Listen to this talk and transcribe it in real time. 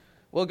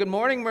Well, good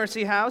morning,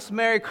 Mercy House.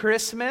 Merry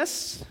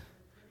Christmas.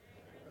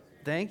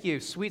 Thank you.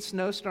 Sweet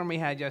snowstorm we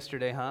had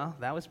yesterday, huh?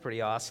 That was pretty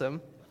awesome.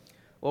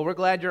 Well, we're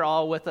glad you're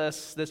all with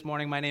us this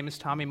morning. My name is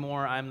Tommy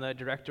Moore. I'm the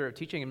Director of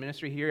Teaching and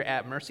Ministry here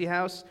at Mercy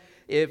House.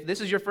 If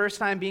this is your first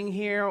time being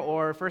here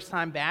or first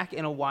time back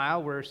in a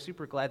while, we're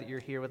super glad that you're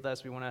here with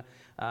us. We want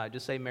to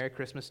just say Merry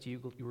Christmas to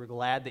you. We're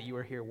glad that you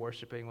are here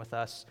worshiping with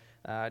us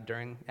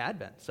during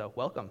Advent, so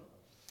welcome.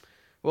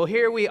 Well,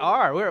 here we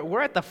are. We're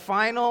at the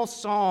final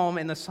psalm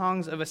in the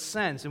Songs of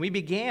Ascents, and we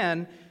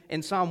began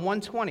in Psalm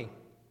 120,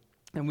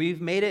 and we've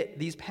made it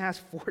these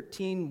past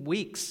 14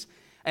 weeks.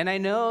 And I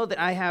know that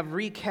I have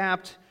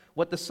recapped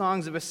what the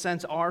Songs of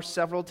Ascents are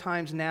several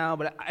times now,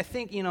 but I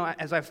think,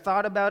 as I've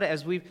thought about it,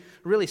 as we've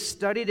really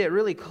studied it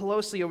really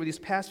closely over these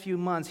past few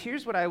months,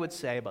 here's what I would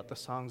say about the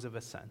Songs of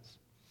Ascents.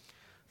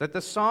 That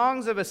the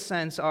Songs of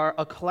Ascents are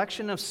a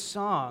collection of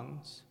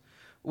songs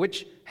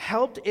which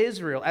helped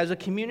Israel as a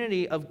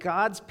community of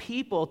God's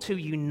people to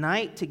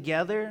unite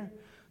together,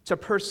 to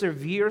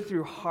persevere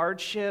through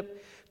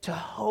hardship, to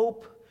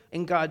hope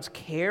in God's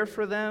care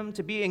for them,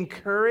 to be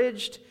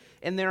encouraged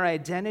in their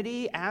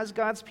identity as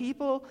God's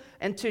people,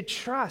 and to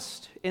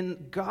trust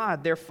in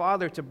God, their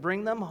Father, to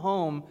bring them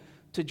home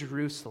to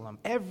Jerusalem.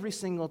 Every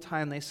single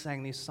time they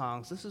sang these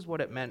songs, this is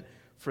what it meant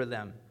for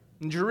them.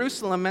 And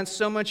Jerusalem meant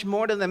so much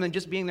more to them than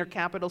just being their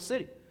capital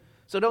city.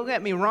 So don't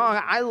get me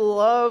wrong, I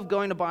love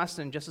going to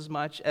Boston just as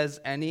much as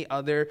any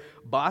other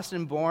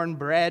Boston-born,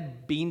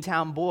 bred,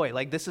 Beantown boy.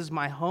 Like, this is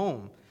my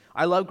home.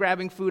 I love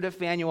grabbing food at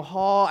Faneuil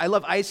Hall. I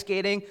love ice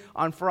skating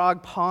on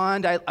Frog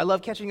Pond. I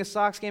love catching a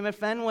Sox game at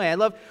Fenway. I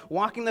love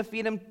walking the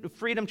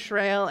Freedom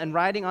Trail and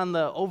riding on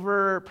the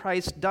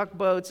overpriced duck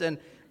boats and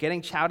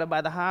getting chowder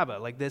by the harbor.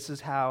 Like, this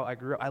is how I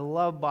grew up. I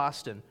love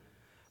Boston.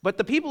 But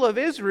the people of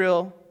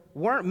Israel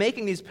weren't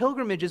making these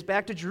pilgrimages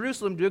back to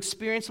Jerusalem to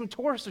experience some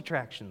tourist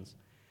attractions.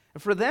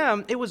 For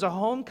them, it was a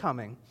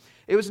homecoming.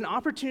 It was an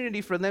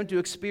opportunity for them to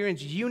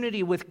experience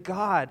unity with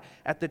God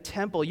at the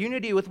temple,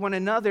 unity with one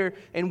another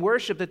in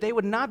worship that they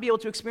would not be able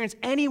to experience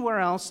anywhere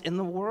else in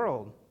the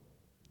world.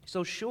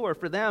 So sure,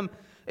 for them,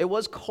 it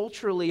was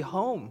culturally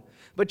home.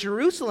 But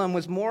Jerusalem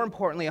was more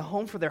importantly a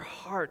home for their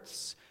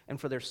hearts and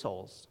for their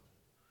souls.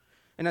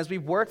 And as we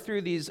work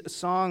through these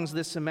songs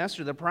this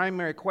semester, the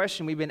primary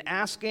question we've been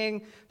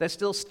asking that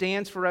still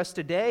stands for us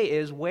today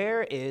is,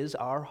 where is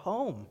our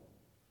home?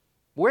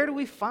 Where do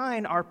we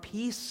find our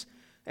peace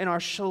and our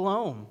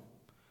shalom?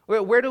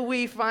 Where do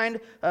we find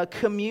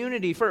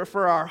community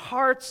for our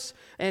hearts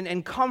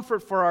and comfort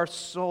for our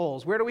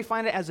souls? Where do we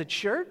find it as a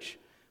church?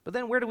 But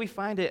then where do we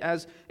find it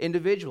as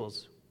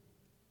individuals?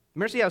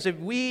 Mercy House, if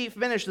we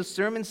finish the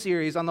sermon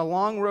series on the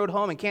long road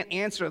home and can't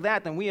answer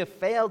that, then we have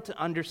failed to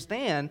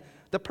understand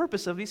the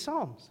purpose of these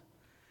psalms.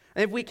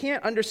 And if we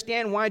can't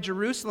understand why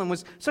Jerusalem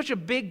was such a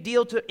big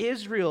deal to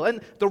Israel and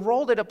the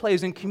role that it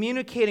plays in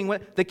communicating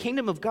what the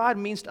kingdom of God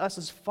means to us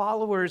as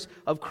followers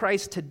of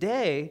Christ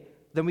today,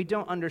 then we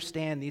don't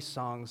understand these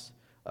songs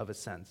of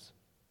ascents.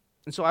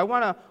 And so I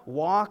want to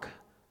walk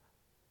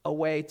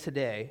away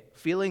today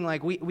feeling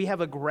like we have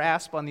a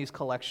grasp on these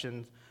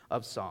collections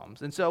of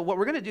psalms. And so what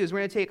we're going to do is we're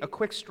going to take a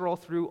quick stroll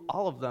through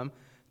all of them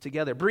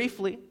together.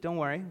 Briefly, don't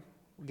worry,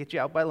 we'll get you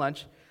out by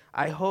lunch.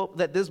 I hope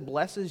that this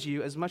blesses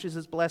you as much as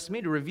it's blessed me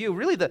to review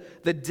really the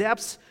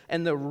depths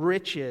and the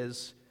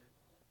riches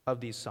of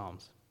these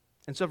psalms.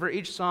 And so for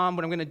each psalm,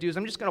 what I'm going to do is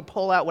I'm just going to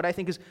pull out what I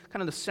think is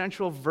kind of the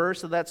central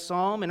verse of that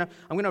psalm, and I'm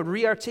going to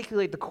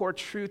re-articulate the core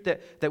truth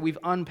that we've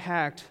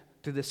unpacked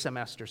through this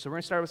semester. So we're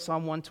going to start with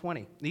Psalm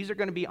 120. These are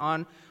going to be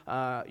on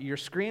your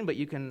screen, but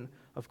you can,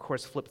 of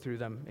course, flip through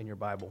them in your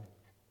Bible.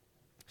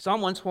 Psalm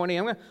 120,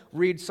 I'm going to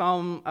read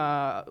Psalm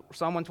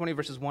 120,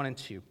 verses 1 and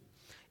 2.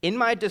 In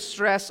my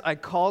distress, I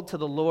called to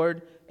the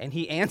Lord, and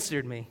he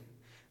answered me.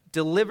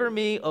 Deliver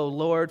me, O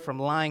Lord, from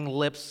lying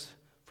lips,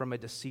 from a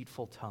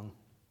deceitful tongue.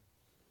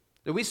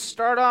 We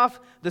start off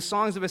the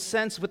Songs of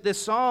Ascents with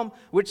this psalm,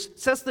 which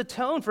sets the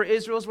tone for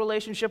Israel's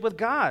relationship with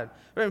God.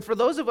 And for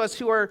those of us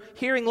who are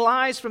hearing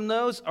lies from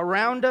those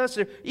around us,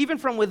 or even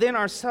from within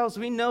ourselves,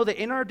 we know that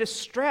in our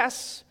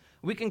distress,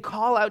 we can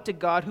call out to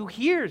God who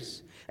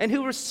hears and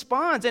who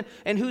responds,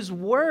 and whose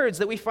words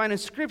that we find in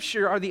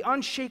Scripture are the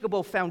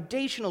unshakable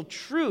foundational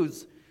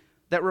truths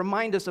that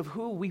remind us of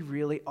who we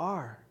really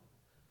are.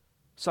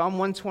 Psalm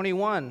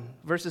 121,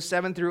 verses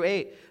 7 through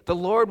 8. The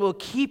Lord will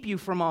keep you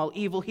from all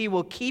evil. He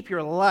will keep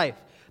your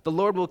life. The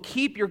Lord will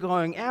keep your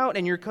going out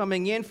and your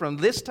coming in from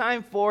this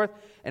time forth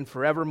and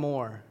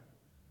forevermore.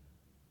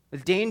 The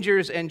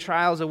dangers and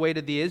trials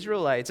awaited the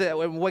Israelites.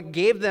 What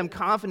gave them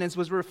confidence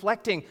was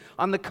reflecting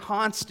on the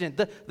constant,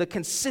 the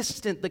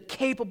consistent, the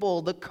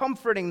capable, the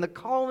comforting, the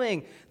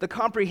calming, the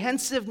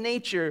comprehensive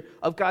nature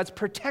of God's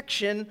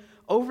protection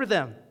over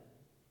them.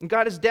 And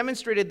God has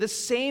demonstrated this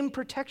same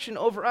protection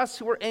over us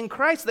who are in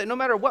Christ, that no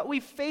matter what we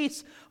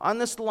face on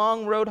this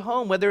long road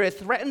home, whether it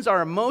threatens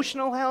our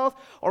emotional health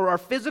or our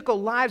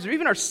physical lives or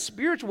even our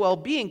spiritual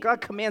well-being,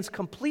 God commands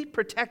complete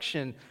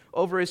protection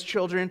over his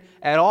children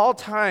at all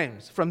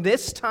times, from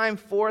this time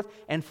forth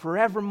and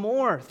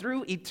forevermore,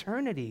 through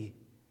eternity.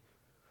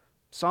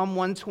 Psalm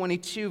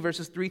 122,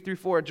 verses 3 through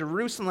 4,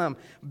 Jerusalem,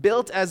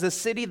 built as a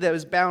city that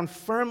is bound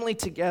firmly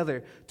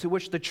together, to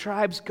which the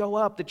tribes go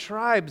up, the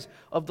tribes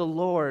of the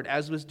Lord,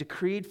 as was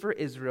decreed for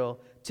Israel,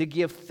 to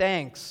give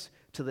thanks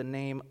to the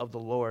name of the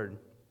Lord.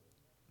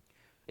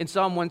 In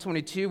Psalm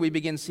 122, we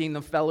begin seeing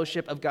the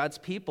fellowship of God's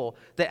people,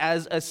 that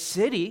as a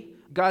city,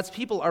 God's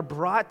people are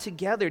brought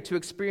together to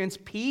experience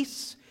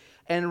peace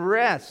and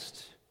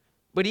rest.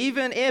 But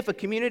even if a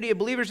community of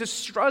believers is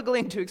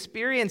struggling to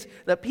experience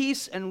the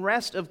peace and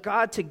rest of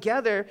God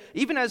together,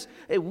 even as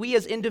we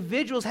as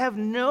individuals have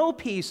no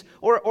peace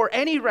or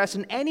any rest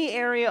in any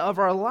area of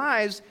our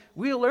lives,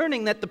 we are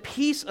learning that the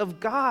peace of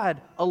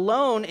God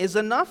alone is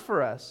enough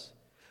for us.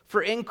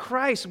 For in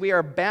Christ we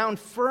are bound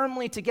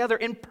firmly together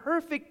in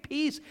perfect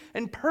peace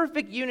and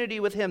perfect unity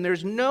with Him.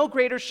 There's no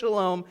greater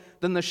shalom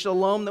than the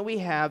shalom that we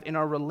have in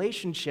our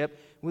relationship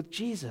with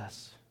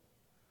Jesus.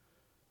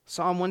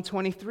 Psalm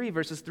 123,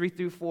 verses 3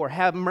 through 4.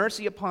 Have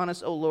mercy upon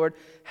us, O Lord,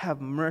 have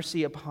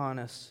mercy upon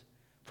us,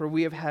 for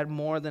we have had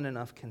more than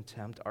enough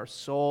contempt. Our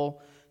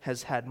soul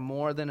has had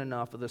more than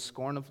enough of the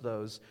scorn of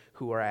those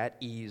who are at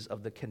ease,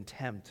 of the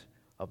contempt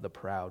of the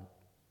proud.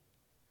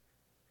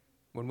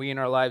 When we in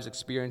our lives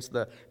experience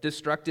the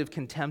destructive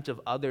contempt of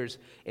others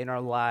in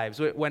our lives,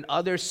 when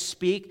others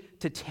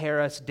speak to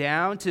tear us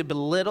down, to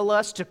belittle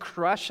us, to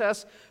crush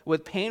us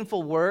with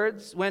painful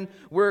words, when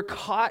we're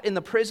caught in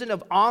the prison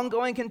of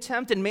ongoing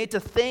contempt and made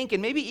to think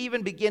and maybe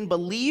even begin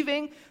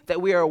believing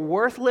that we are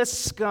worthless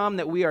scum,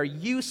 that we are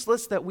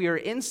useless, that we are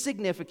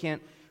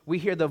insignificant, we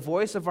hear the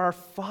voice of our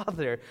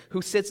Father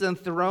who sits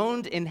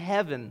enthroned in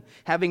heaven,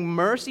 having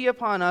mercy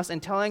upon us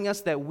and telling us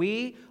that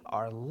we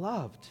are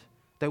loved,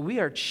 that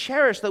we are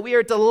cherished, that we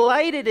are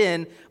delighted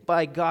in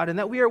by God, and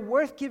that we are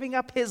worth giving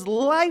up His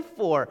life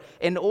for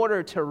in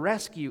order to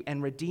rescue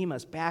and redeem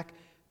us back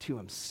to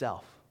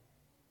Himself.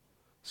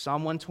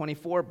 Psalm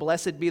 124,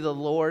 blessed be the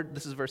Lord,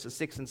 this is verses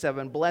 6 and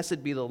 7,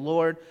 blessed be the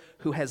Lord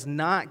who has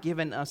not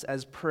given us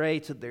as prey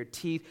to their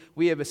teeth.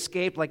 We have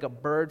escaped like a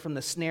bird from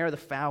the snare of the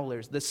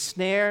fowlers. The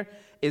snare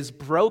is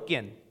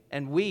broken,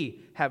 and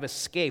we have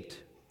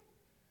escaped.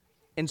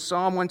 In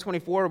Psalm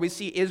 124, we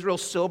see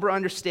Israel's sober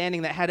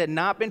understanding that had it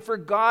not been for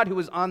God who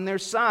was on their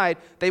side,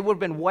 they would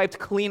have been wiped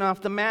clean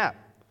off the map.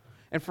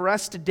 And for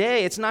us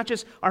today, it's not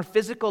just our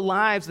physical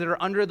lives that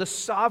are under the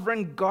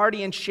sovereign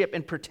guardianship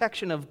and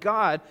protection of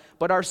God,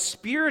 but our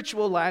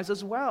spiritual lives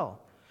as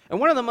well. And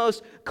one of the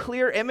most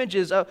clear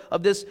images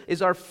of this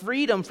is our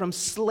freedom from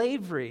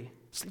slavery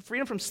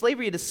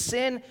to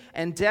sin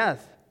and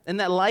death. And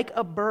that like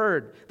a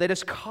bird that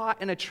is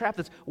caught in a trap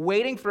that's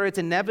waiting for its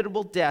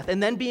inevitable death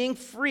and then being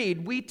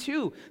freed, we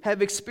too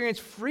have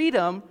experienced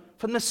freedom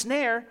from the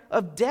snare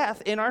of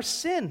death in our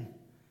sin.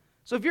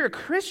 So if you're a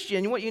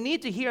Christian, what you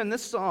need to hear in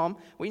this psalm,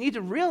 what you need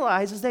to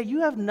realize is that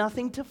you have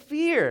nothing to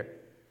fear.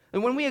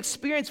 And when we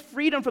experience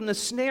freedom from the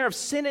snare of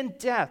sin and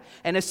death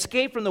and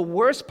escape from the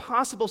worst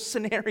possible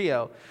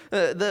scenario,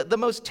 the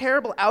most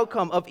terrible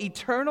outcome of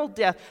eternal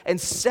death and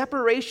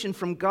separation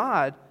from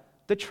God,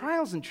 the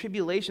trials and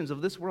tribulations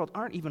of this world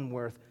aren't even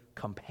worth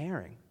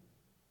comparing.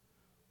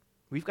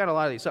 We've got a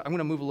lot of these, so I'm going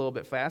to move a little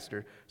bit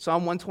faster.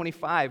 Psalm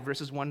 125,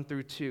 verses 1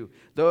 through 2.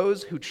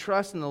 Those who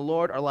trust in the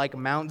Lord are like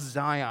Mount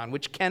Zion,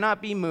 which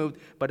cannot be moved,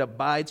 but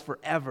abides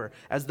forever.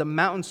 As the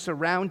mountains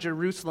surround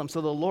Jerusalem, so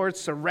the Lord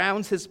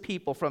surrounds His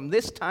people from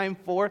this time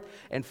forth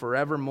and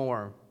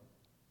forevermore.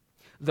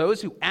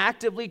 Those who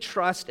actively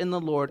trust in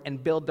the Lord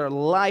and build their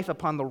life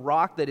upon the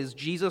rock that is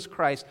Jesus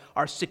Christ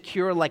are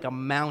secure like a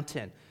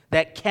mountain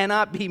that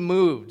cannot be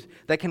moved,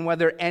 that can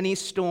weather any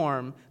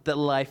storm that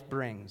life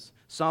brings.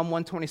 Psalm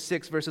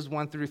 126, verses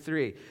 1 through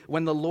 3.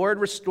 When the Lord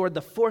restored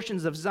the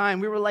fortunes of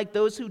Zion, we were like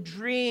those who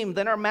dreamed.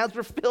 Then our mouths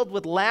were filled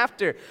with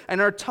laughter, and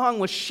our tongue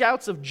with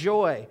shouts of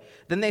joy.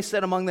 Then they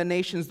said among the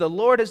nations, the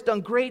Lord has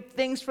done great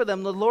things for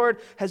them. The Lord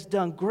has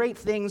done great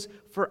things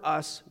for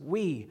us.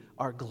 We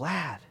are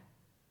glad.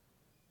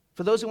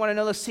 For those who want to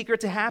know the secret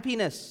to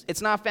happiness,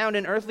 it's not found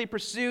in earthly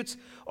pursuits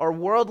or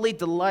worldly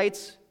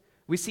delights.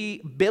 We see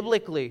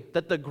biblically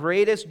that the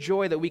greatest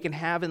joy that we can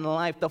have in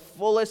life, the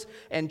fullest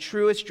and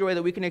truest joy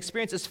that we can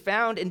experience, is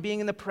found in being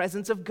in the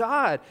presence of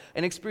God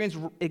and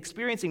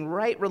experiencing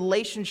right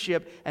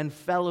relationship and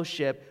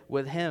fellowship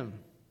with Him.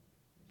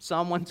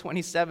 Psalm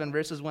 127,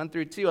 verses 1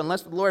 through 2.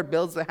 Unless the Lord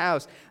builds the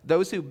house,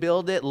 those who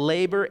build it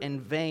labor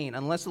in vain.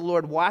 Unless the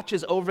Lord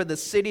watches over the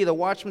city, the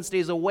watchman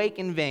stays awake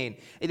in vain.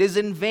 It is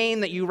in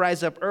vain that you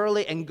rise up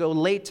early and go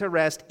late to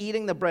rest,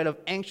 eating the bread of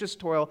anxious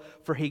toil,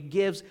 for He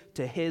gives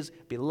to His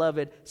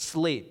beloved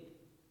sleep.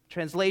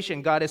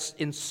 Translation, God is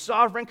in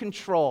sovereign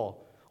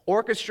control,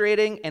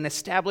 orchestrating and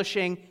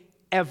establishing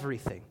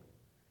everything.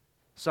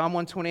 Psalm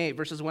 128,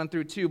 verses 1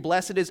 through 2.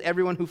 Blessed is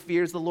everyone who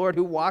fears the Lord,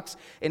 who walks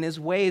in His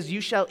ways.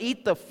 You shall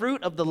eat the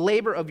fruit of the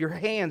labor of your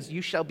hands.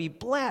 You shall be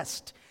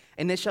blessed,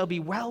 and it shall be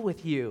well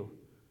with you.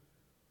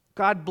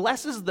 God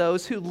blesses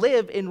those who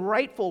live in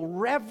rightful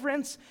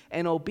reverence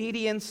and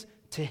obedience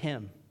to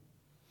Him.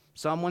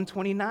 Psalm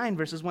 129,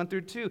 verses 1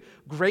 through 2.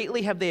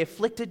 Greatly have they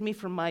afflicted me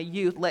from my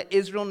youth. Let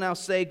Israel now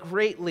say,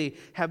 greatly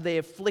have they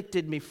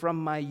afflicted me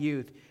from my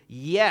youth.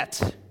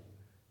 Yet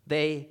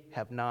they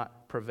have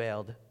not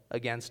prevailed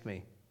against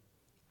me.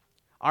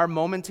 Our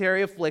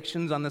momentary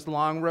afflictions on this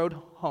long road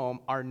home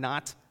are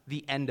not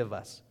the end of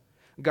us.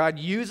 God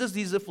uses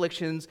these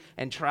afflictions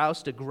and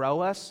trials to grow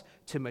us,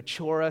 to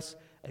mature us,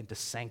 and to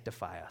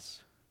sanctify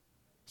us.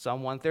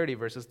 Psalm 130,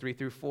 verses 3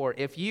 through 4.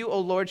 If you, O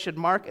Lord, should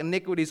mark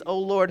iniquities, O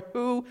Lord,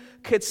 who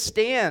could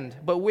stand?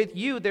 But with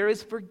you there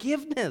is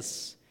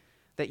forgiveness,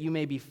 that you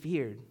may be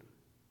feared.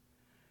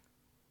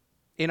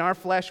 In our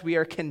flesh we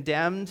are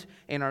condemned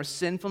in our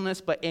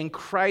sinfulness, but in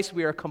Christ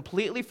we are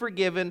completely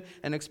forgiven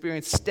and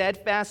experience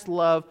steadfast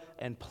love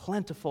and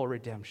plentiful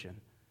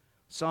redemption.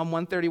 Psalm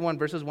 131,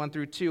 verses 1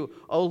 through 2.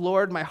 O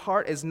Lord, my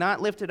heart is not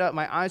lifted up,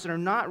 my eyes are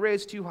not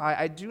raised too high.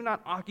 I do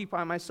not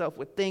occupy myself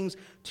with things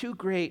too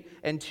great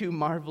and too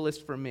marvelous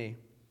for me,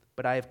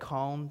 but I have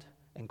calmed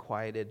and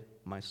quieted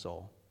my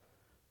soul.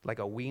 Like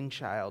a weaned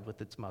child with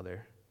its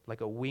mother,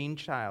 like a weaned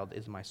child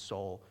is my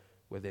soul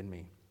within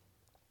me.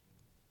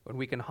 When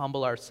we can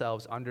humble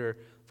ourselves under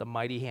the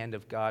mighty hand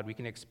of God, we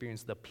can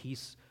experience the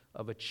peace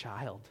of a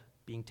child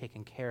being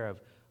taken care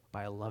of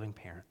by a loving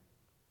parent.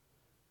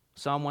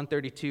 Psalm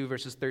 132,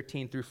 verses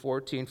 13 through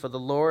 14. For the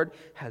Lord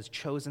has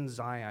chosen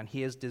Zion.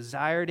 He has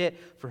desired it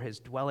for his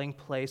dwelling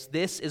place.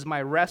 This is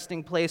my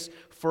resting place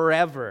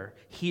forever.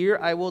 Here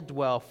I will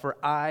dwell, for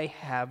I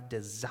have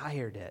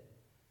desired it.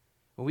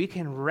 We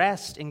can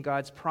rest in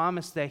God's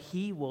promise that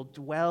he will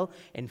dwell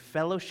in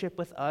fellowship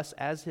with us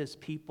as his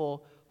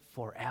people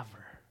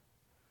forever.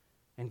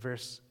 In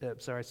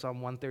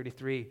Psalm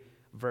 133,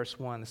 verse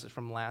 1, this is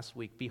from last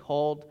week.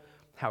 Behold,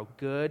 how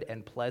good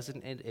and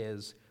pleasant it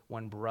is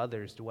when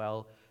brothers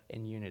dwell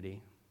in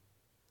unity.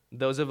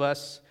 Those of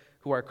us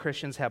who are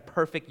Christians have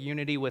perfect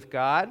unity with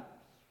God,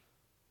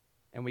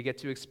 and we get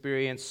to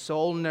experience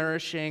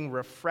soul-nourishing,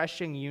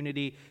 refreshing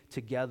unity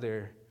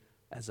together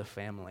as a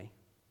family.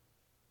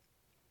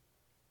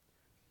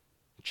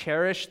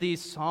 Cherish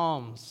these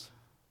Psalms,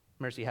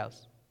 Mercy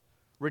House.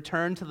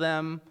 Return to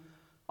them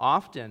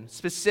often,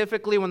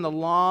 specifically when the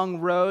long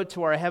road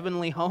to our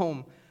heavenly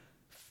home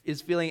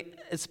is feeling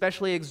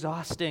especially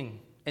exhausting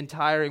and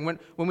tiring,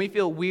 when we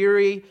feel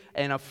weary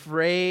and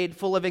afraid,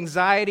 full of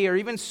anxiety, or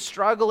even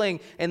struggling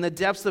in the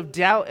depths of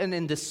doubt and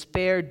in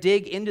despair.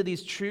 Dig into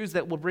these truths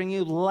that will bring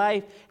you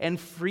life and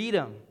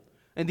freedom.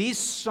 And these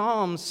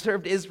Psalms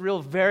served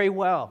Israel very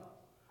well.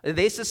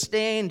 They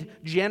sustained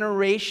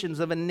generations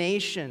of a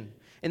nation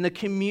in the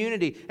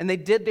community, and they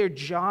did their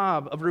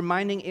job of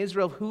reminding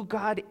Israel of who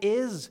God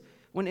is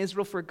when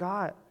Israel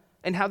forgot,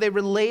 and how they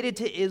related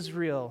to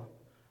Israel,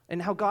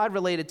 and how God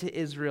related to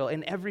Israel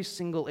in every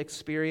single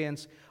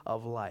experience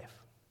of life.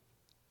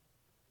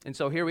 And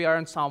so here we are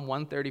in Psalm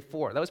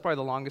 134. That was probably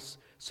the longest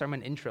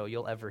sermon intro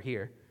you'll ever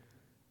hear.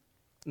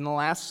 And the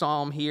last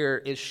psalm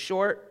here is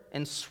short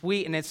and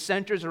sweet, and it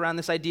centers around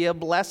this idea of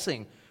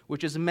blessing,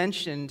 which is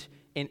mentioned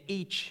in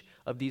each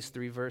of these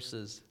three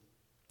verses.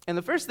 And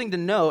the first thing to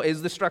know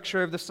is the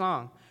structure of the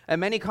song. And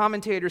many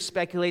commentators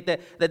speculate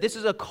that this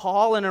is a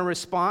call and a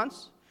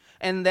response,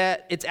 and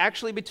that it's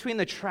actually between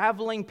the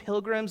traveling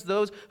pilgrims,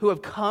 those who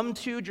have come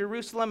to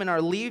Jerusalem and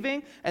are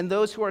leaving, and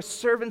those who are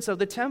servants of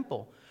the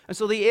temple. And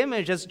so the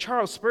image, as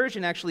Charles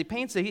Spurgeon actually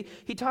paints it,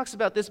 he talks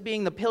about this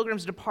being the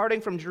pilgrims departing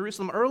from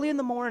Jerusalem early in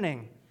the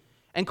morning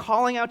and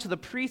calling out to the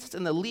priests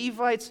and the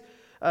Levites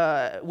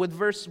with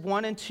verse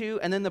 1 and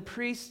 2, and then the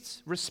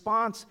priest's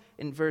response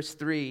in verse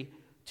 3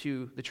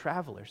 to the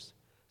travelers.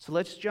 So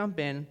let's jump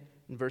in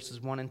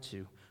verses 1 and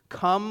 2.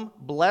 Come,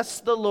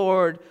 bless the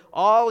Lord,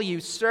 all you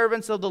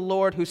servants of the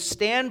Lord who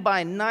stand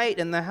by night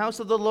in the house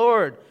of the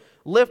Lord.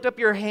 Lift up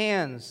your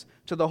hands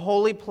to the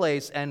holy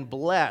place and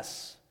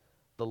bless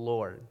the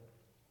Lord.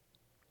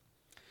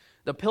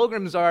 The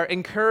pilgrims are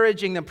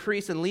encouraging the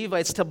priests and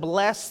Levites to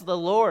bless the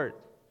Lord.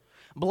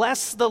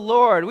 Bless the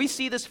Lord. We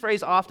see this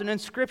phrase often in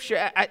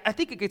Scripture. I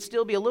think it could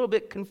still be a little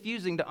bit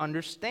confusing to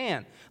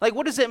understand. Like,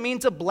 what does it mean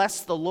to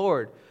bless the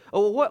Lord?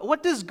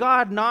 What does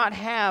God not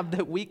have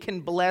that we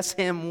can bless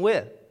him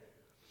with?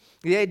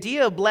 The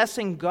idea of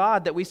blessing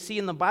God that we see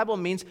in the Bible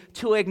means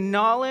to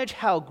acknowledge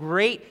how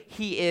great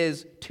he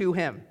is to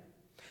him,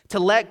 to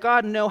let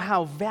God know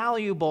how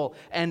valuable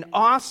and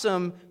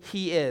awesome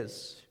he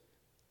is.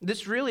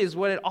 This really is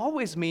what it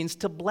always means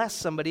to bless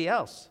somebody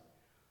else.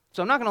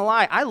 So I'm not going to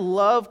lie, I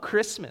love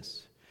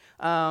Christmas.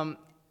 And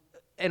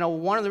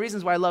one of the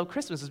reasons why I love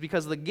Christmas is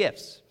because of the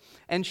gifts.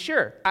 And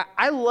sure,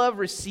 I love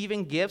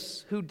receiving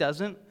gifts. Who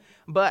doesn't?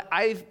 But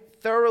I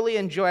thoroughly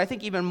enjoy, I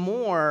think even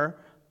more,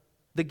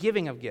 the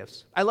giving of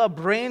gifts. I love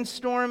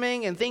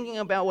brainstorming and thinking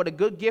about what a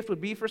good gift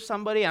would be for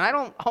somebody, and I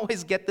don't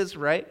always get this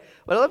right,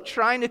 but I love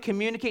trying to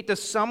communicate to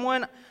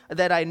someone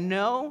that I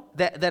know,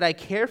 that I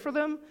care for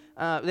them,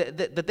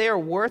 that they are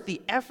worth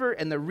the effort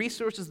and the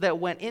resources that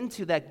went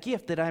into that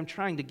gift that I'm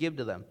trying to give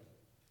to them.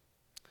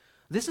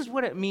 This is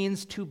what it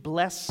means to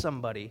bless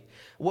somebody.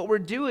 What we're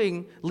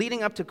doing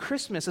leading up to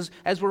Christmas is,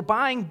 as we're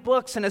buying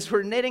books and as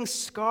we're knitting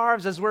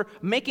scarves, as we're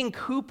making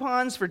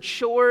coupons for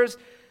chores,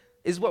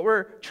 is what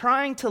we're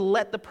trying to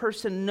let the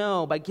person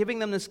know by giving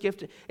them this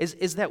gift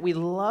is that we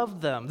love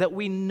them, that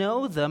we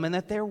know them, and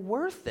that they're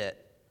worth it.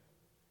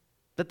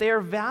 that they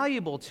are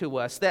valuable to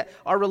us, that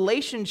our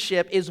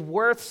relationship is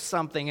worth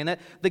something, and that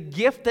the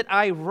gift that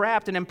I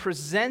wrapped and am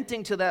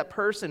presenting to that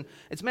person,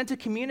 it's meant to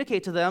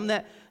communicate to them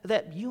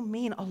that you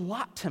mean a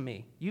lot to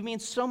me. You mean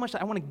so much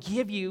that I want to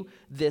give you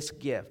this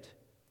gift.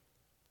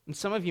 And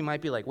some of you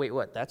might be like, wait,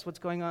 what? That's what's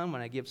going on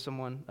when I give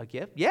someone a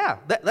gift? Yeah,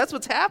 that's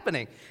what's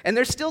happening. And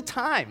there's still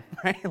time,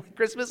 right?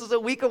 Christmas is a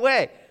week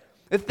away.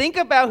 Think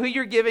about who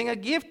you're giving a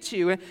gift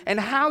to and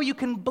how you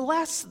can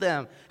bless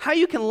them, how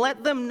you can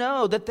let them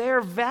know that they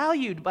are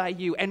valued by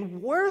you and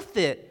worth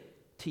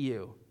it to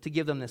you to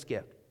give them this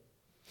gift.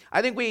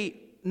 I think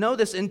we know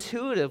this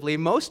intuitively,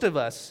 most of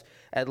us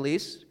at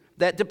least,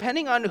 that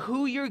depending on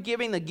who you're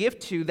giving the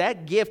gift to,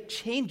 that gift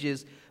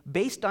changes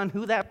based on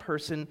who that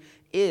person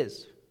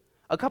is.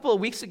 A couple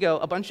of weeks ago,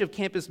 a bunch of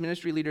campus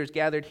ministry leaders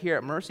gathered here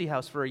at Mercy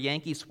House for a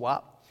Yankee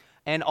swap.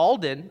 And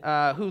Alden,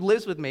 who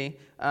lives with me,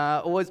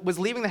 was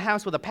leaving the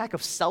house with a pack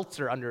of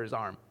seltzer under his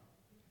arm.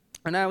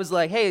 And I was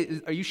like,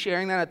 hey, are you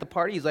sharing that at the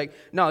party? He's like,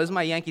 no, this is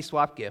my Yankee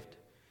swap gift.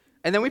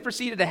 And then we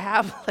proceeded to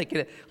have like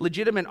a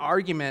legitimate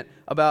argument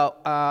about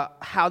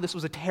how this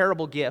was a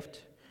terrible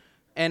gift.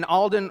 And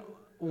Alden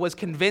was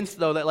convinced,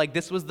 though, that like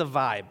this was the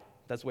vibe.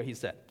 That's what he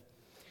said.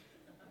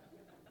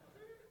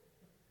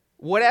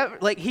 Whatever,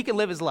 like he can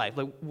live his life,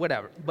 like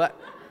whatever. But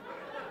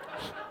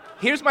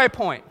here's my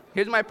point.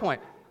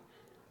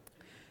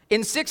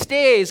 In 6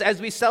 days,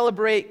 as we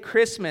celebrate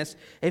Christmas,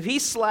 if he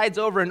slides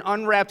over an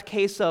unwrapped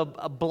case of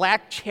a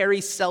black cherry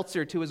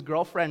seltzer to his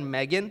girlfriend,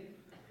 Megan,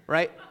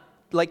 right?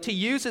 Like, to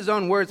use his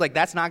own words, like,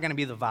 that's not going to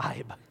be the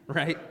vibe,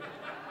 right?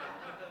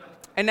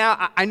 And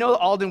now, I know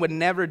Alden would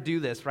never do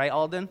this, right,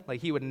 Alden?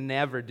 Like, he would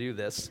never do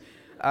this.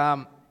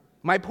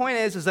 My point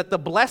is that the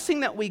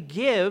blessing that we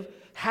give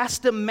has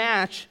to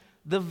match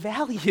the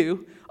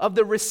value of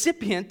the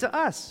recipient to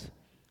us,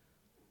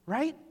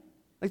 right?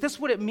 Like, that's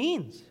what it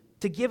means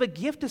to give a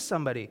gift to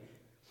somebody.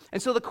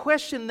 And so the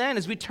question then,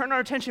 as we turn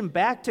our attention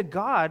back to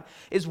God,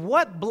 is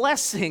what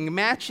blessing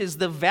matches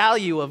the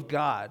value of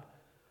God?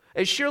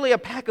 As surely a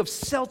pack of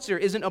seltzer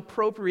isn't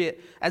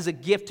appropriate as a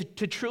gift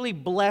to truly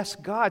bless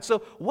God. So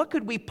what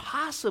could we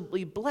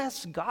possibly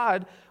bless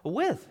God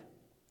with?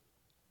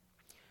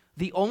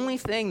 The only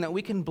thing that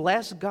we can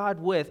bless God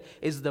with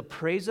is the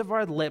praise of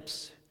our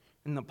lips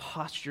and the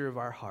posture of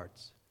our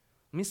hearts.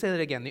 Let me say that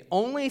again. The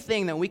only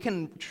thing that we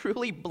can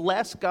truly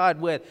bless God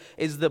with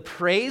is the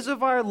praise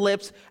of our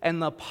lips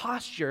and the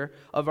posture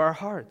of our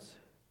hearts.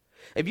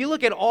 If you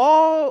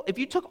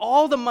took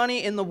all the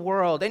money in the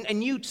world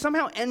and you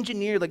somehow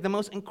engineered like the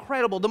most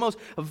incredible, the most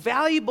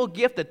valuable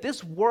gift that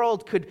this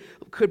world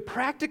could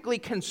practically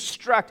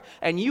construct,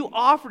 and you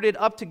offered it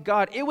up to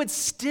God, it would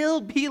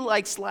still be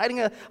like sliding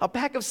a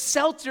pack of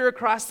seltzer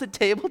across the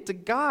table to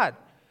God.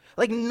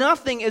 Like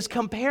nothing is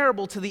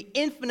comparable to the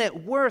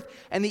infinite worth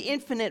and the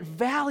infinite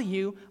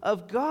value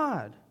of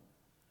God.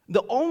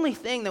 The only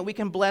thing that we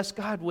can bless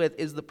God with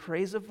is the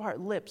praise of our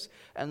lips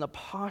and the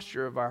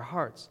posture of our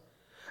hearts.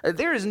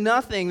 There is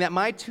nothing that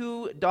my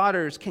 2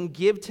 daughters can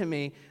give to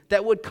me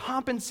that would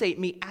compensate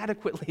me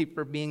adequately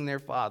for being their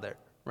father,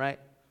 right?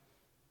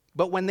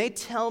 But when they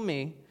tell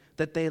me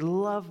that they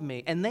love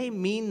me, and they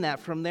mean that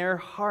from their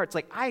hearts,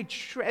 like I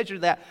treasure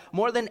that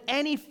more than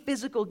any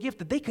physical gift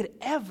that they could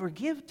ever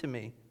give to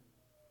me.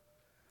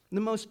 The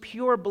most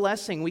pure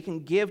blessing we can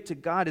give to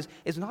God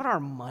is not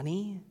our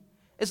money.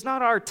 It's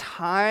not our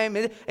time.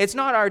 It's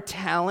not our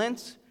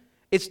talents.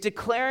 It's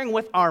declaring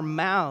with our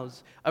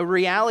mouths a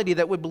reality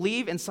that we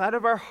believe inside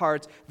of our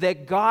hearts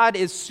that God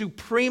is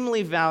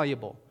supremely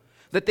valuable,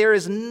 that there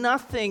is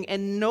nothing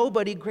and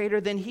nobody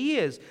greater than He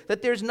is,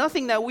 that there's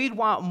nothing that we'd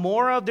want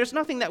more of, there's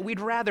nothing that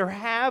we'd rather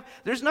have,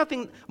 there's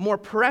nothing more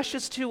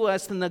precious to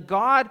us than the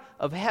God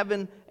of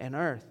heaven and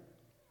earth.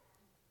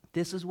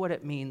 This is what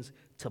it means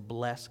to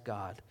bless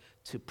God,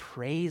 to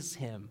praise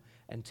Him,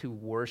 and to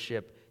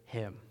worship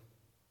Him.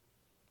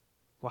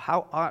 Well,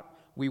 how ought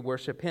we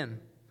worship Him?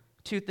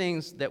 2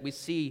 things that we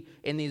see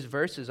in these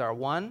verses are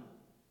 1,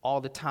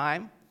 all the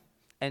time,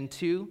 and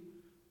 2,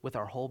 with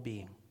our whole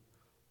being.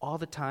 All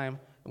the time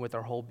and with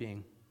our whole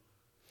being.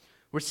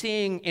 We're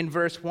seeing in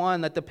verse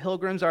 1 that the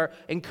pilgrims are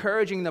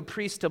encouraging the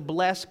priests to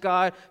bless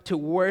God, to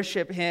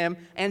worship Him,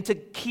 and to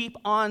keep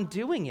on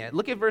doing it.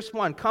 Look at verse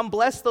 1. Come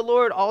bless the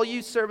Lord, all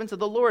you servants of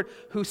the Lord,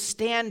 who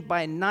stand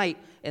by night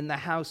in the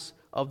house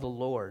of the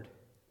Lord.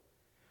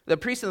 The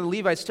priests and the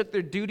Levites took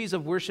their duties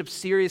of worship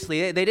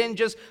seriously. They didn't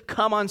just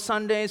come on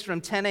Sundays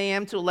from 10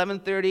 a.m. to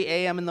 11:30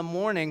 a.m. in the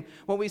morning.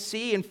 What we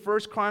see in 1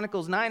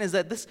 Chronicles 9 is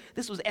that this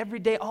was every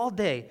day, all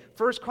day.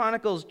 1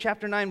 Chronicles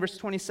chapter 9, verse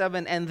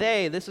 27, and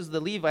they, this is the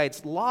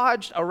Levites,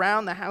 lodged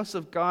around the house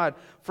of God,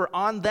 for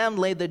on them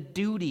lay the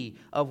duty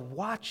of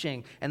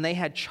watching, and they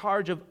had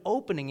charge of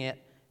opening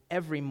it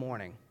every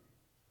morning.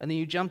 And then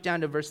you jump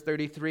down to verse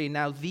 33.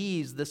 Now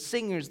these, the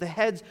singers, the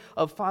heads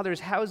of fathers'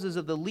 houses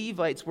of the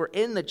Levites, were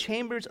in the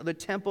chambers of the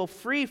temple,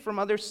 free from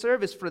other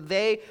service, for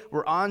they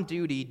were on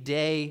duty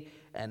day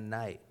and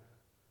night.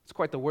 It's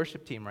quite the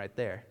worship team right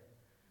there.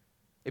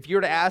 If you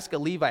were to ask a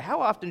Levite, how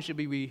often should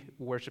we be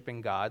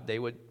worshiping God? They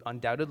would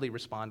undoubtedly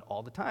respond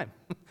all the time,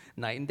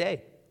 night and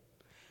day.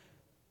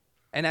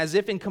 And as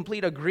if in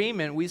complete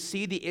agreement, we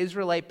see the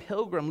Israelite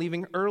pilgrim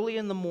leaving early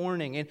in the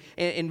morning and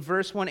in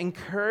verse 1,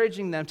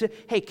 encouraging them to,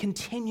 hey,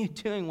 continue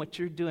doing what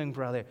you're doing,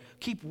 brother.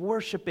 Keep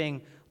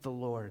worshiping the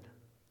Lord.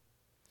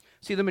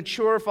 See, the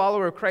mature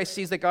follower of Christ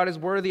sees that God is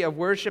worthy of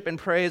worship and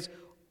praise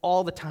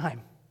all the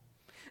time.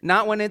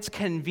 Not when it's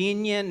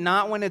convenient,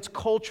 not when it's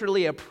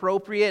culturally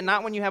appropriate,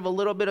 not when you have a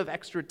little bit of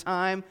extra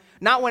time,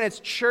 not when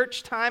it's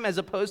church time as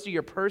opposed to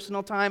your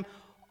personal time,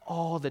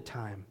 all the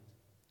time.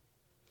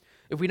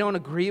 If we don't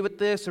agree with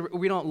this or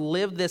we don't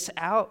live this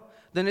out,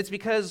 then it's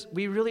because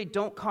we really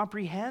don't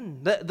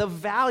comprehend the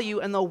value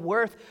and the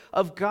worth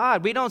of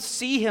God. We don't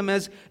see him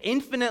as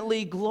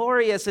infinitely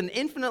glorious and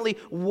infinitely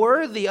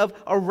worthy of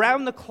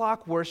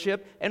around-the-clock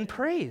worship and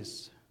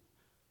praise.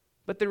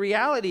 But the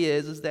reality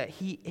is that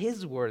he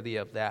is worthy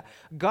of that.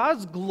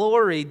 God's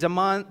glory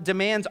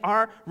demands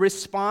our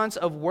response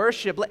of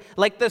worship.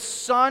 Like the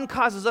sun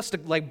causes us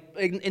to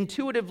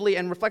intuitively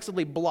and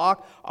reflexively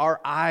block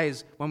our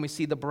eyes when we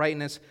see the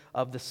brightness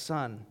of the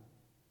sun.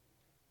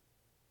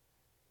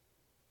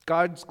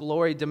 God's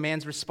glory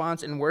demands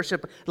response in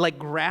worship like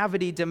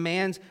gravity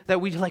demands that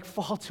we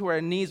fall to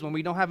our knees when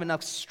we don't have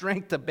enough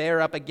strength to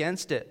bear up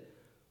against it.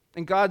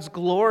 And God's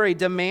glory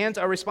demands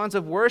our response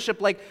of worship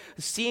like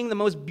seeing the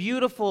most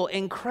beautiful,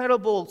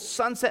 incredible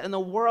sunset in the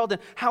world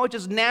and how it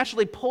just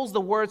naturally pulls the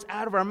words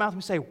out of our mouth.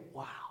 We say,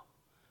 wow,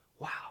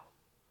 wow.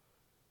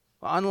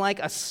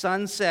 Unlike a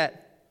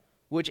sunset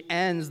which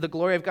ends, the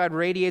glory of God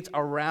radiates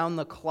around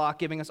the clock,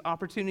 giving us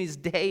opportunities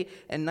day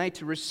and night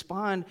to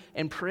respond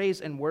in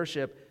praise and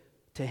worship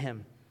to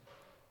him.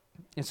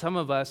 And some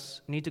of us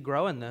need to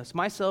grow in this,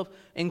 myself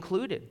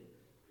included.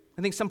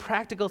 I think some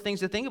practical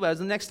things to think about is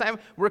the next time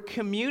we're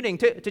commuting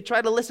to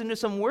try to listen to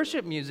some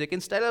worship music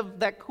instead of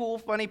that cool,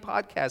 funny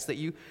podcast that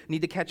you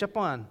need to catch up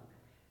on.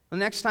 The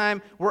next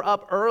time we're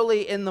up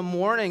early in the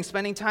morning,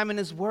 spending time in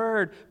his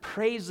word,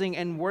 praising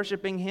and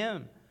worshiping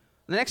him.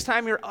 The next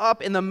time you're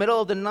up in the middle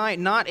of the night,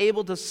 not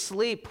able to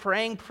sleep,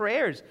 praying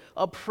prayers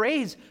of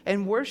praise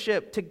and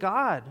worship to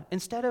God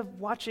instead of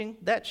watching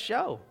that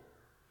show.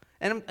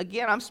 And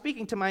again, I'm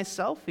speaking to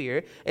myself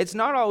here. It's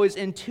not always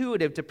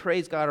intuitive to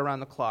praise God around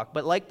the clock,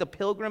 but like the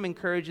pilgrim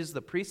encourages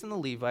the priests and the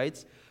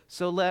Levites,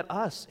 so let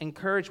us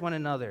encourage one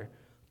another.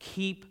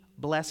 Keep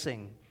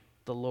blessing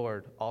the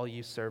Lord, all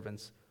you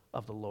servants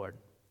of the Lord.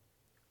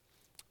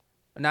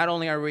 Not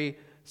only are we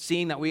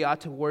seeing that we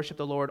ought to worship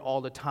the Lord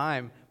all the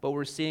time, but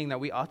we're seeing that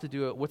we ought to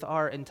do it with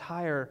our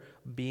entire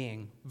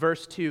being.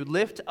 Verse 2,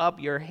 lift up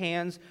your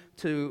hands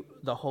to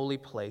the holy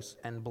place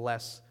and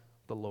bless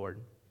the Lord.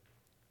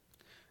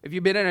 If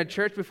you've been in a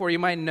church before, you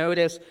might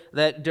notice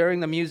that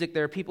during the music,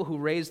 there are people who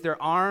raise their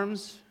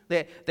arms,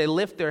 they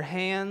lift their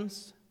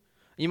hands.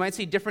 You might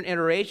see different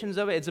iterations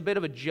of it. It's a bit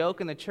of a joke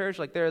in the church.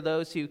 Like there are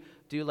those who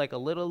do like a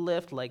little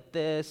lift like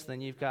this,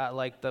 then you've got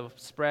like the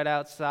spread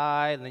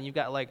outside, and then you've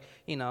got like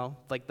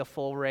the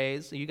full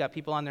raise. You got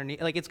people on their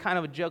knees. Like it's kind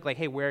of a joke, like,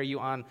 hey, where are you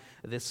on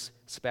this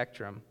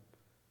spectrum?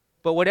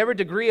 But whatever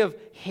degree of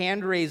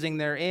hand-raising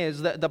there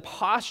is, the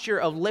posture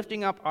of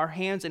lifting up our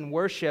hands in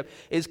worship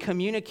is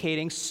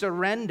communicating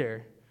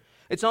surrender.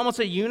 It's almost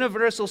a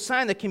universal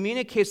sign that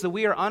communicates that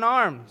we are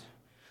unarmed,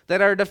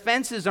 that our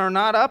defenses are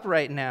not up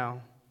right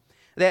now,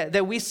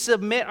 that we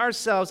submit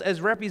ourselves as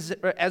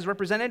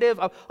representative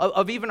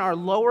of even our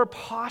lower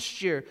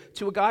posture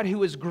to a God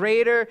who is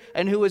greater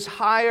and who is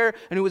higher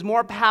and who is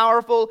more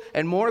powerful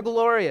and more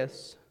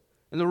glorious.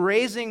 And the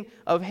raising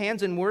of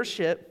hands in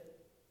worship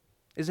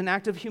is an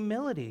act of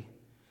humility,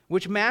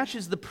 which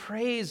matches the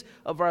praise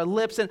of our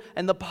lips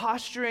and the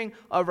posturing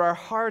of our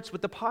hearts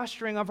with the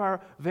posturing of our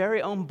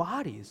very own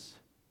bodies.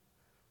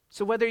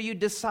 So whether you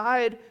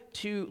decide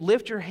to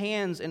lift your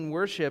hands in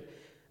worship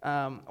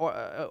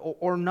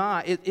or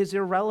not, it is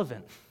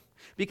irrelevant.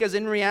 Because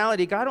in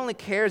reality, God only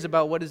cares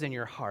about what is in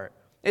your heart.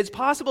 It's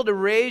possible to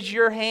raise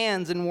your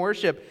hands in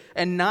worship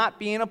and not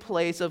be in a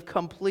place of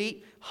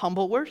complete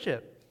humble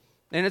worship.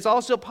 And it's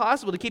also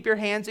possible to keep your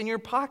hands in your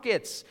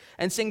pockets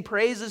and sing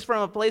praises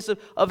from a place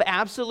of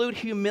absolute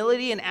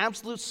humility and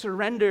absolute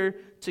surrender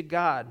to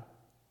God.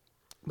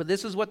 But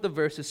this is what the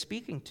verse is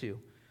speaking to.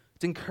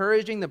 It's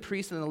encouraging the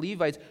priests and the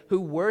Levites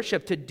who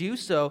worship to do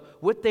so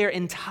with their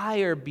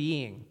entire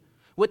being,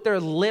 with their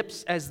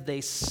lips as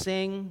they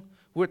sing,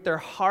 with their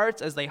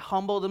hearts as they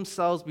humble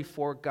themselves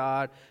before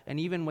God, and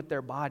even with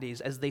their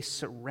bodies as they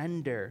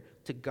surrender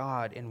to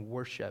God in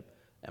worship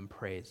and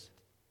praise.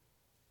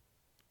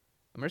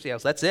 Mercy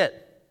House, that's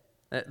it.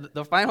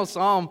 The final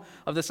psalm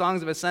of the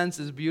Songs of Ascents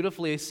is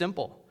beautifully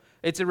simple.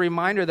 It's a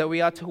reminder that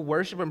we ought to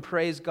worship and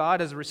praise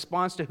God as a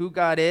response to who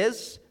God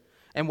is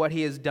and what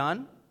he has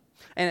done.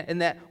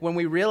 And that when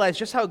we realize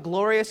just how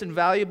glorious and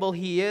valuable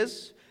he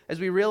is, as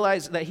we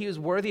realize that he is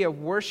worthy of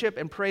worship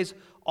and praise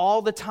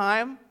all the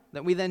time,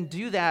 that we then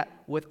do that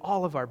with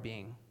all of our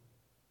being.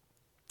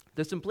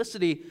 The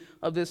simplicity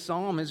of this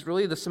psalm is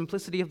really the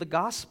simplicity of the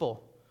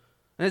gospel.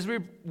 And as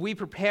we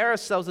prepare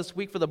ourselves this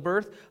week for the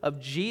birth of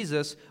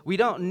Jesus, we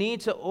don't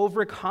need to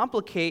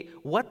overcomplicate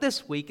what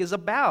this week is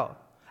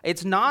about.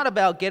 It's not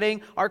about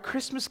getting our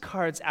Christmas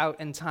cards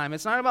out in time.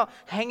 It's not about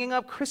hanging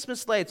up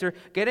Christmas lights or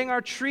getting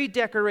our tree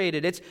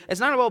decorated. It's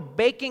not about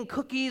baking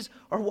cookies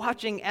or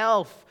watching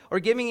Elf or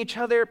giving each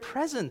other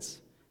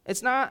presents.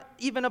 It's not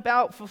even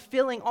about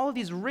fulfilling all of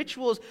these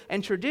rituals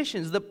and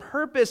traditions. The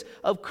purpose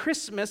of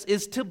Christmas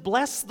is to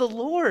bless the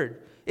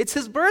Lord. It's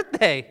his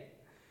birthday,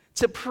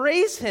 to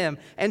praise him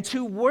and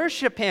to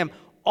worship him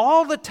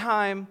all the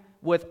time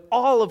with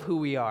all of who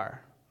we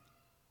are.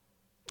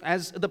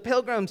 As the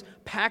pilgrims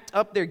packed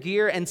up their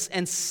gear and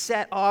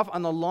set off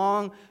on the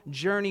long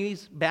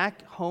journeys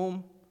back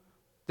home,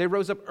 they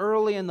rose up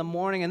early in the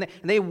morning and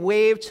they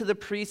waved to the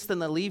priests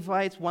and the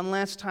Levites one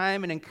last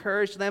time and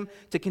encouraged them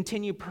to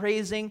continue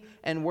praising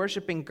and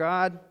worshiping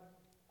God.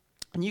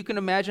 And you can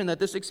imagine that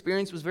this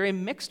experience was very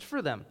mixed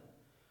for them.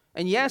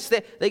 And yes,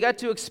 they got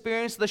to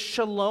experience the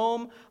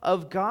shalom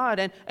of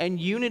God and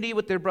unity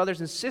with their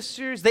brothers and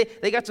sisters.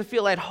 They got to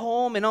feel at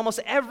home in almost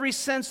every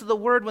sense of the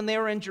word when they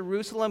were in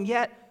Jerusalem.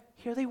 Yet,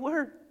 here they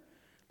were,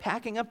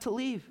 packing up to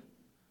leave,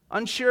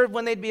 unsure of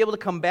when they'd be able to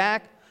come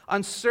back,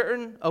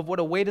 uncertain of what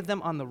awaited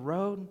them on the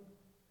road.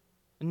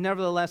 And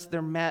nevertheless,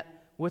 they're met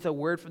with a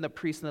word from the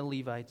priests and the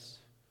Levites.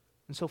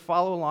 And so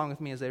follow along with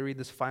me as I read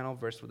this final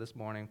verse for this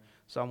morning.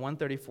 Psalm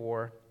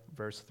 134,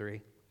 verse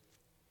 3.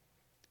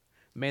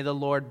 May the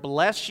Lord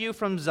bless you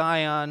from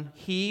Zion,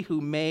 he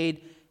who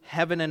made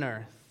heaven and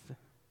earth.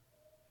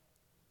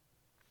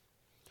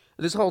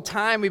 This whole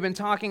time we've been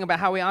talking about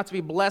how we ought to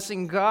be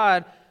blessing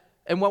God,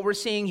 and what we're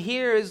seeing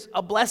here is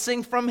a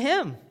blessing from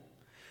him.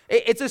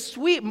 It's a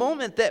sweet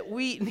moment that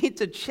we need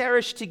to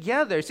cherish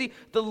together. See,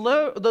 the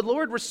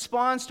Lord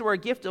responds to our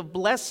gift of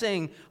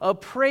blessing,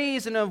 of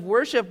praise, and of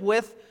worship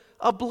with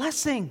a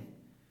blessing.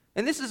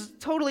 And this is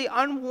totally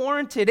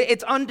unwarranted.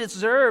 It's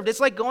undeserved. It's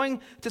like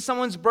going to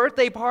someone's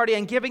birthday party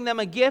and giving them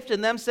a gift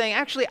and them saying,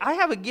 actually, I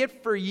have a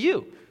gift for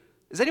you.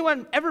 Has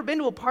anyone ever been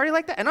to a party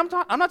like that? And I'm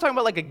not talking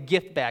about like a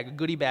gift bag, a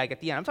goodie bag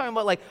at the end. I'm talking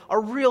about like a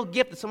real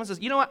gift that someone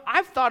says, you know what,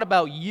 I've thought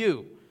about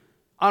you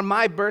on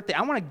my birthday.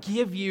 I want to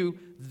give you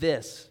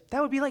this.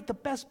 That would be like the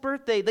best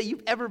birthday that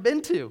you've ever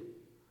been to.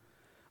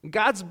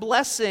 God's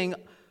blessing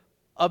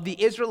of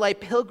the Israelite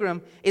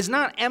pilgrim is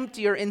not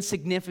empty or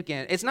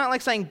insignificant. It's not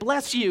like saying,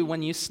 bless you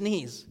when you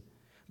sneeze.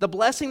 The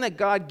blessing that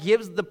God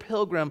gives the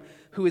pilgrim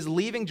who is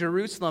leaving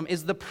Jerusalem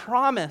is the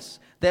promise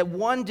that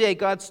one day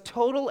God's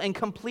total and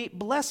complete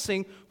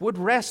blessing would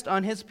rest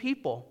on his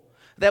people.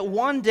 That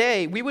one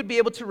day we would be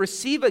able to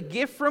receive a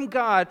gift from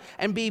God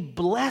and be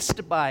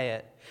blessed by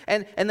it.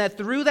 And that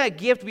through that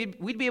gift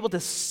we'd be able to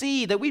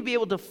see, that we'd be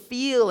able to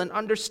feel and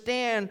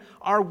understand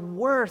our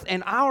worth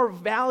and our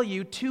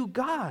value to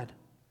God.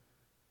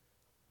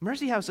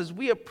 Mercy House, as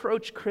we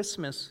approach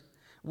Christmas,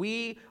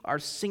 we are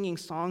singing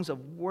songs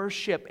of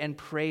worship and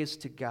praise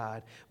to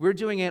God. We're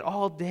doing it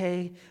all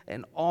day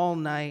and all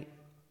night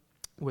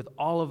with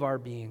all of our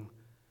being.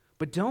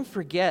 But don't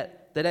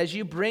forget that as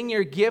you bring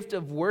your gift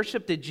of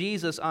worship to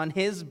Jesus on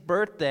his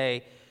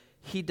birthday,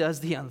 he does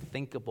the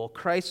unthinkable.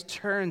 Christ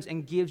turns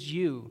and gives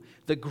you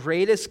the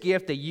greatest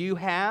gift that you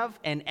have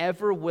and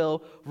ever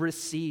will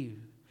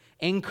receive.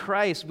 In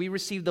Christ, we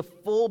receive the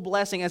full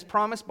blessing as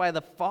promised by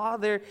the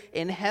Father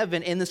in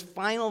heaven in this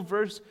final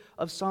verse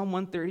of Psalm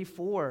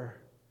 134.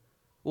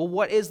 Well,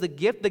 what is the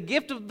gift? The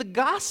gift of the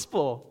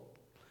gospel.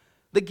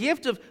 The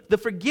gift of the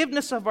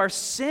forgiveness of our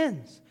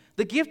sins.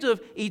 The gift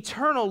of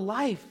eternal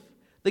life.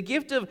 The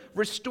gift of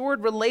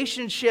restored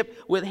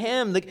relationship with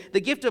him.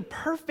 The gift of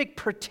perfect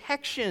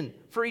protection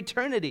for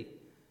eternity.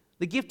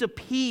 The gift of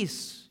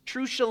peace,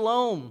 true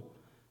shalom.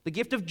 The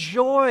gift of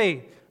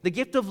joy. The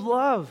gift of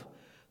love.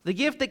 The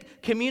gift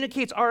that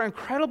communicates our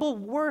incredible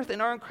worth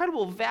and our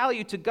incredible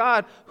value to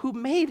God who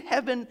made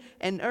heaven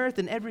and earth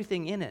and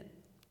everything in it.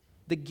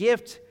 The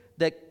gift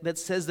that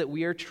says that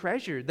we are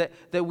treasured,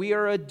 that we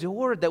are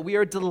adored, that we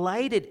are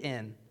delighted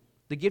in.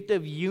 The gift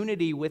of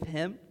unity with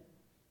him.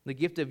 The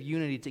gift of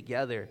unity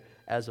together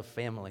as a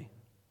family.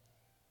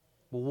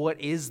 Well, what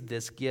is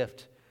this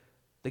gift?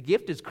 The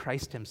gift is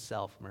Christ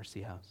himself,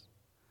 Mercy House.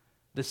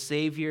 The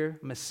Savior,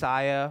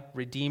 Messiah,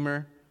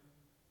 Redeemer,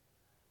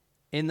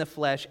 in the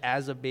flesh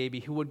as a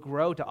baby who would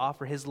grow to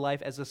offer his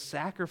life as a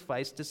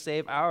sacrifice to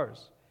save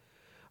ours.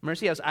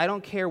 Mercy House, I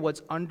don't care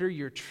what's under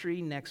your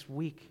tree next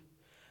week.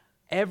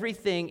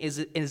 Everything is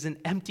an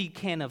empty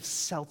can of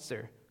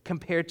seltzer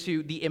compared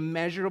to the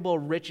immeasurable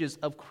riches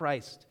of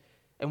Christ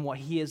and what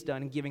he has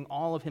done in giving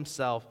all of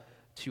himself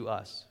to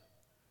us.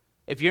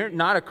 If you're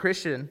not a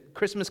Christian,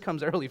 Christmas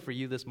comes early for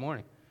you this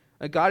morning.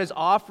 God is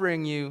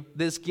offering you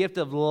this gift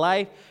of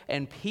life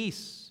and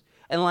peace.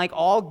 And like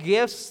all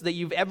gifts that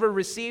you've ever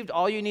received,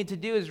 all you need to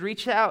do is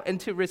reach out and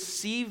to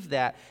receive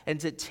that and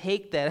to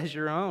take that as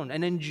your own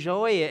and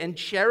enjoy it and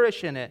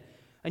cherish in it.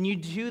 And you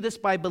do this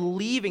by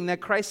believing that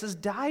Christ has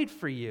died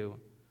for you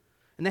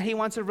and that he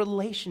wants a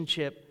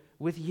relationship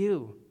with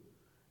you.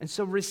 And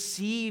so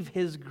receive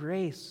his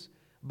grace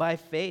by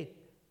faith.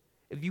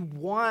 If you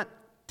want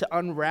to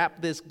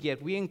unwrap this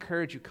gift, we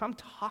encourage you, come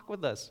talk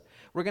with us.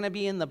 We're going to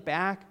be in the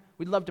back.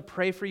 We'd love to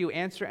pray for you,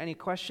 answer any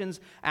questions.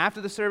 After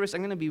the service,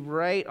 I'm going to be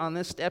right on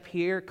this step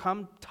here.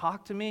 Come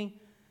talk to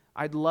me.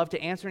 I'd love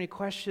to answer any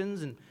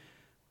questions and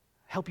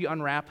help you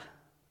unwrap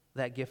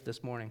that gift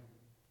this morning.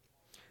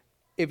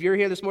 If you're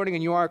here this morning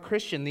and you are a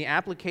Christian, the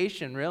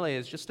application really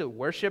is just to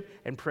worship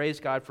and praise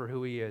God for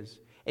who He is.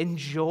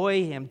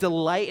 Enjoy Him,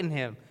 delight in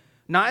Him.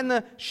 Not in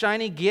the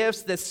shiny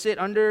gifts that sit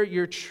under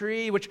your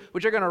tree, which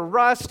are going to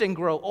rust and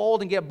grow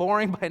old and get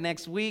boring by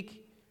next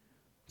week.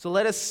 So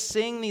let us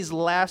sing these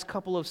last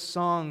couple of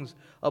songs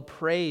of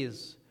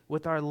praise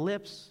with our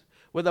lips,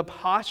 with a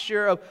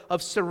posture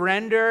of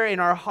surrender in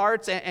our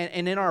hearts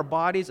and in our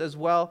bodies as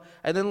well.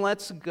 And then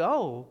let's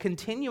go,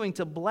 continuing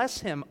to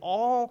bless Him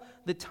all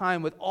the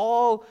time with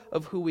all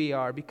of who we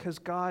are, because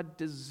God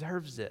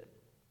deserves it.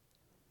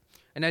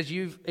 And as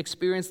you've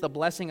experienced the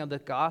blessing of the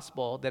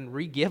gospel, then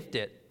re-gift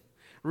it.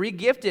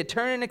 Re-gift it.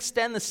 Turn and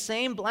extend the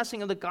same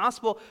blessing of the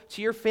gospel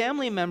to your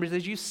family members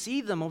as you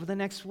see them over the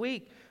next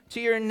week,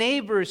 to your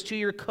neighbors, to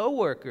your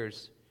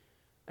coworkers.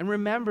 And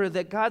remember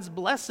that God's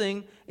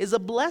blessing is a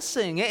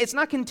blessing. It's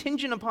not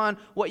contingent upon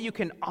what you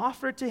can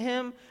offer to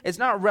Him. It's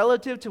not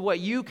relative to what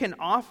you can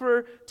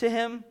offer to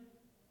Him.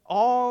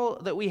 All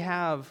that we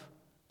have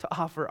to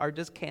offer are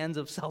just cans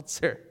of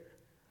seltzer.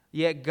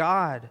 Yet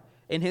God,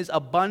 in His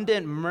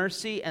abundant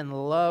mercy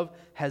and love,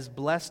 has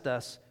blessed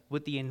us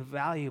with the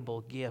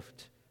invaluable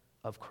gift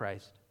of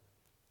Christ.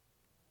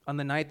 On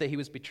the night that He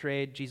was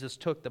betrayed, Jesus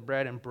took the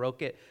bread and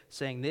broke it,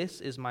 saying,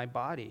 "This is my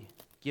body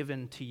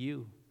given to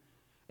you."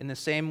 In the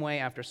same way,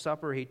 after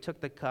supper, He took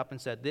the cup and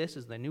said, "This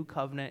is the new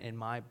covenant in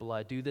my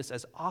blood. Do this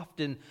as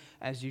often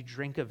as you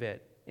drink of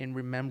it in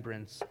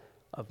remembrance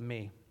of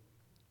me."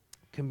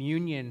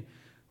 Communion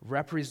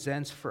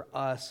represents for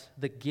us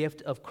the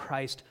gift of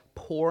Christ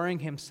pouring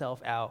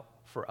Himself out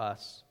for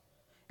us.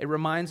 It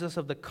reminds us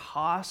of the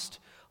cost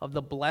of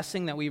the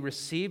blessing that we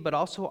receive, but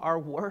also our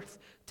worth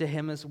to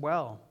Him as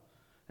well.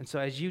 And so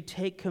as you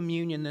take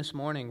communion this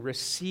morning,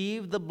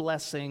 receive the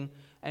blessing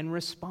and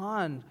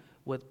respond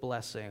with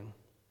blessing.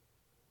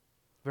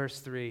 Verse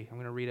 3, I'm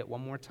going to read it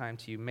one more time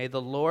to you. "May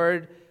the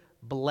Lord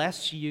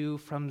bless you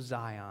from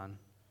Zion,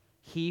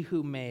 He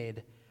who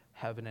made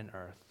heaven and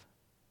earth."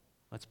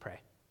 Let's pray.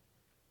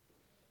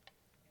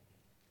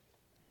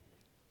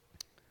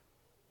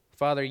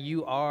 Father,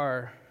 you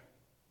are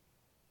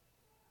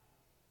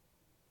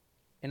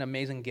an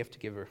amazing gift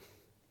giver.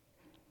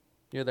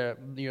 You're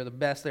the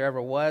best there ever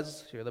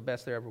was. You're the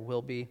best there ever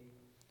will be.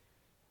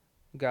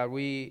 God,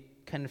 we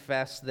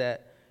confess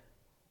that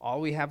all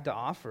we have to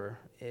offer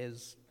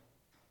is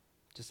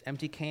just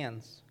empty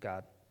cans,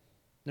 God.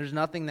 There's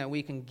nothing that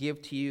we can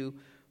give to you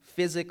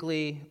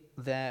physically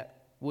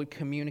that would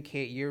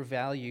communicate your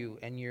value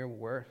and your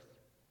worth.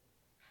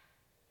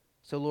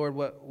 So, Lord,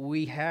 what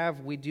we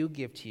have, we do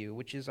give to you,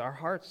 which is our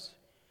hearts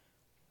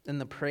and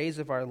the praise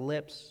of our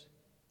lips,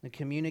 and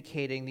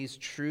communicating these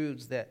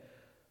truths that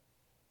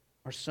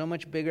are so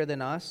much bigger than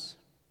us,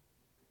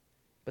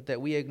 but that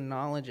we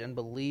acknowledge and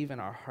believe in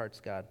our hearts,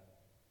 God.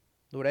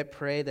 Lord, I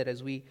pray that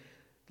as we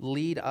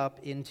lead up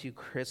into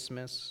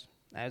Christmas,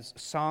 as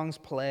songs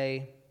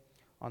play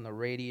on the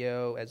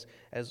radio, as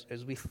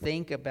we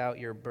think about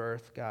your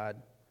birth,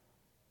 God,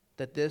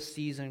 that this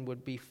season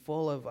would be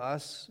full of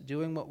us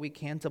doing what we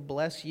can to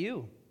bless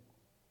you.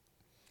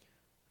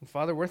 And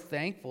Father, we're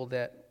thankful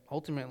that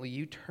ultimately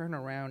you turn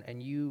around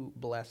and you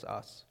bless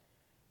us.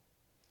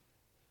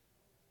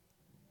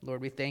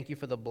 Lord, we thank you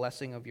for the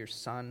blessing of your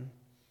Son.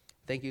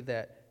 Thank you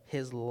that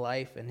His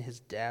life and His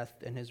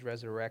death and His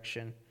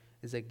resurrection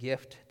is a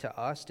gift to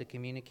us to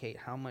communicate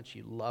how much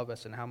you love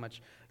us and how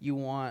much you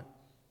want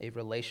a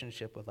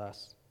relationship with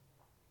us.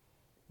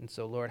 And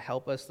so, Lord,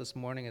 help us this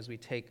morning as we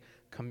take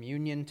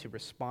communion to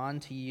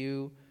respond to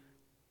you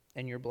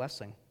and your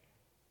blessing.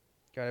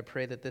 God, I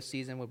pray that this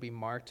season would be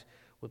marked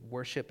with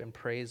worship and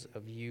praise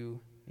of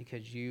you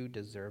because you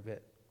deserve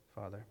it,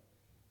 Father.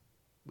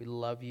 We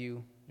love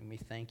you and we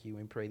thank you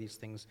and pray these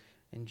things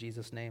in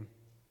Jesus' name.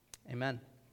 Amen.